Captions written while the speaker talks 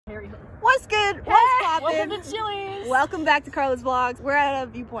What's good? What's poppin'? Welcome to Chili's. Welcome back to Carla's vlogs. We're at a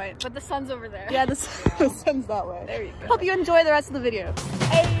viewpoint. But the sun's over there. Yeah, the sun's that way. There you go. Hope you enjoy the rest of the video.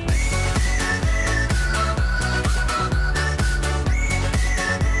 Hey.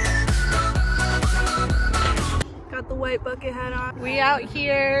 Got the white bucket hat on. We out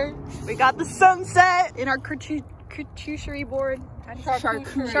here. We got the sunset in our charcuterie board.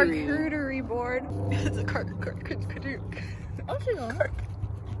 Charcuterie board. It's a charcuterie. Oh, she's on.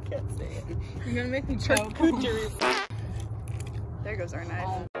 Can't say it. You're gonna make me choke. There goes our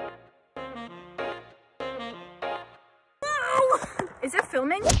knife. Is it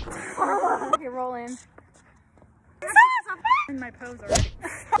filming? Okay, roll in. In my pose already.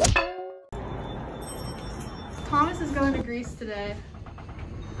 Thomas is going to Greece today.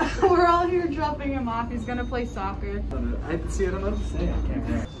 We're all here dropping him off. He's gonna play soccer. I see what I'm about to say. I can't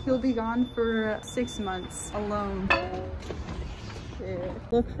hear. He'll be gone for 6 months alone. Yeah.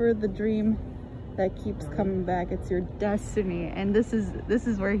 Look for the dream that keeps coming back. It's your destiny, and this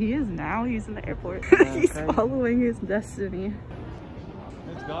is where he is now. He's in the airport. He's following his destiny.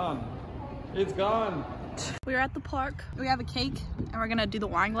 It's gone. It's gone. We're at the park. We have a cake, and we're gonna do the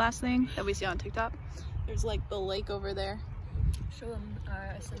wine glass thing that we see on TikTok. There's like the lake over there. Show them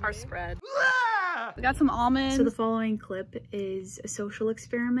Our spread. We got some almonds. So the following clip is a social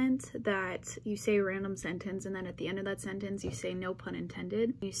experiment that you say a random sentence, and then at the end of that sentence you say no pun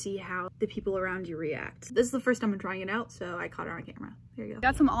intended. You see how the people around you react. This is the first time I'm trying it out, so I caught it on camera. There you go.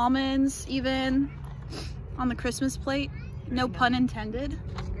 Got some almonds even on the Christmas plate. No pun intended.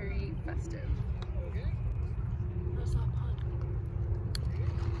 very festive.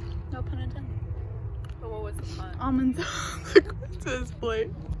 No pun intended. But what was the fun? Almonds on the Christmas plate.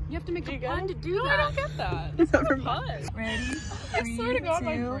 You have to make a pun to do that. I don't get that. It's not a pun. Ready? I swear to God,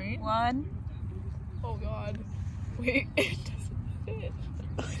 my brain. 1. Oh God. Wait, it doesn't fit.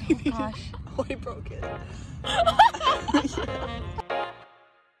 Oh gosh. Oh, I broke it.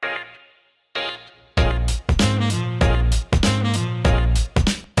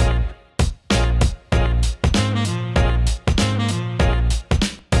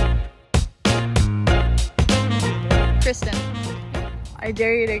 Kristen, I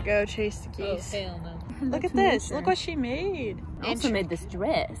dare you to go chase the geese. Oh, hell no. Look at this. Look what she made. I also made this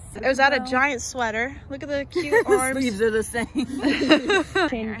dress. It was out a giant sweater. Look at the cute arms. The sleeves are the same.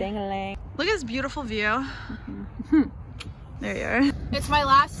 Ding-a-ling. Look at this beautiful view. There you are. It's my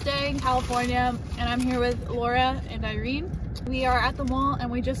last day in California, and I'm here with Lora and Irene. We are at the mall,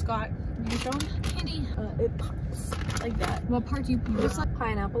 and we just got candy. It pops like that. What part do you put? It's like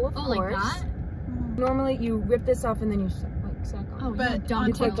pineapple, of course. Like that? Normally, you rip this off and then you like suck on. Oh, But yeah,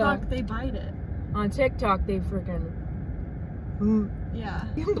 on dumb. TikTok, they bite it. On TikTok, they freaking Yeah.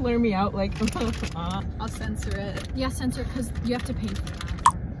 you can blur me out like. I'll censor it. Yeah, censor, because you have to pay for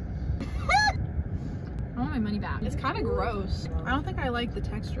that. I want my money back. It's kind of gross. I don't think I like the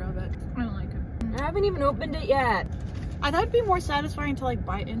texture of it. I don't like it. I haven't even opened it yet. I thought it'd be more satisfying to like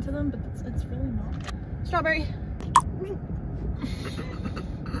bite into them, but it's really not. Strawberry.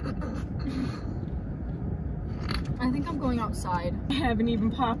 I think I'm going outside. I haven't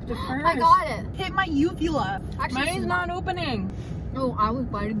even popped it first. I got it. Hit my uvula. Actually, Mine's not opening. Oh, I was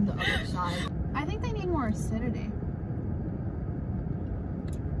biting the other side. I think they need more acidity.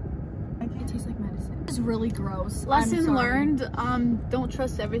 It tastes like medicine. It's really gross. Lesson learned, don't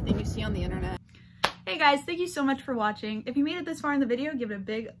trust everything you see on the internet. Hey guys, thank you so much for watching. If you made it this far in the video, give it a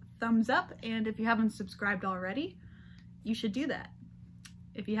big thumbs up, and if you haven't subscribed already, you should do that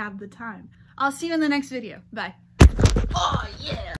if you have the time. I'll see you in the next video. Bye. Oh yeah.